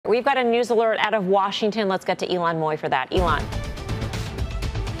We've got a news alert out of Washington. Let's get to Elon Moy for that. Elon.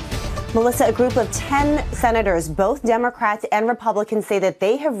 Melissa, a group of 10 senators, both Democrats and Republicans, say that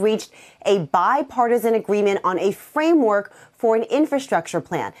they have reached a bipartisan agreement on a framework for an infrastructure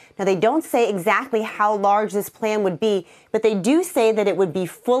plan. Now, they don't say exactly how large this plan would be, but they do say that it would be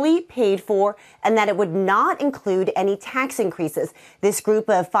fully paid for and that it would not include any tax increases. This group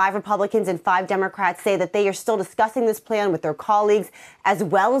of 5 Republicans and 5 Democrats say that they are still discussing this plan with their colleagues as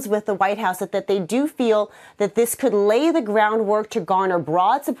well as with the White House, that they do feel that this could lay the groundwork to garner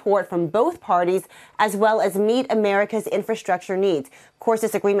broad support from both parties as well as meet America's infrastructure needs. Of course,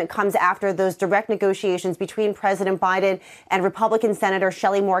 this agreement comes after those direct negotiations between President Biden and Republican Senator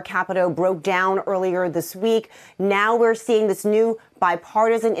Shelley Moore Capito broke down earlier this week. Now we're seeing this new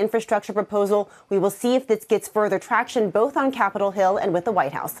bipartisan infrastructure proposal. We will see if this gets further traction both on Capitol Hill and with the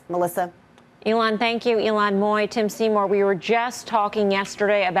White House. Melissa. Elon, thank you. Elon Moy, Tim Seymour, we were just talking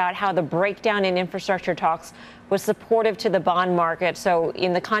yesterday about how the breakdown in infrastructure talks was supportive to the bond market. So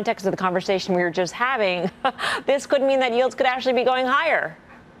in the context of the conversation we were just having, this could mean that yields could actually be going higher.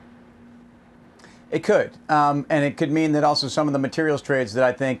 It could. And it could mean that also some of the materials trades that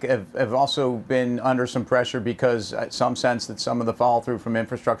I think have also been under some pressure because some sense that some of the follow through from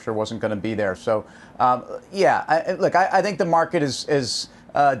infrastructure wasn't going to be there. So, I think the market is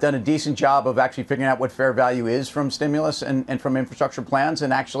done a decent job of actually figuring out what fair value is from stimulus and from infrastructure plans,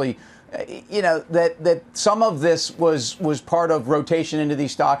 and actually, that some of this was part of rotation into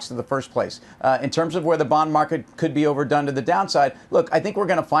these stocks in the first place. In terms of where the bond market could be overdone to the downside, look, I think we're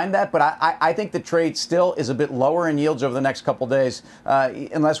going to find that, but I think the trade still is a bit lower in yields over the next couple of days,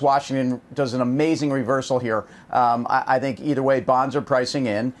 unless Washington does an amazing reversal here. I think either way, bonds are pricing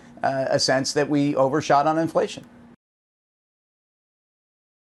in a sense that we overshot on inflation.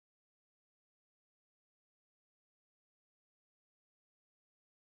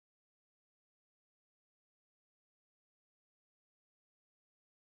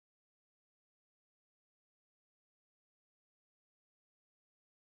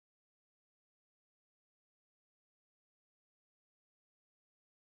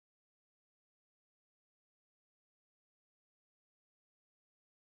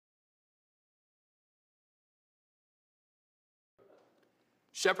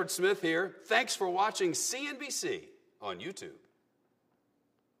 Shepard Smith here. Thanks for watching CNBC on YouTube.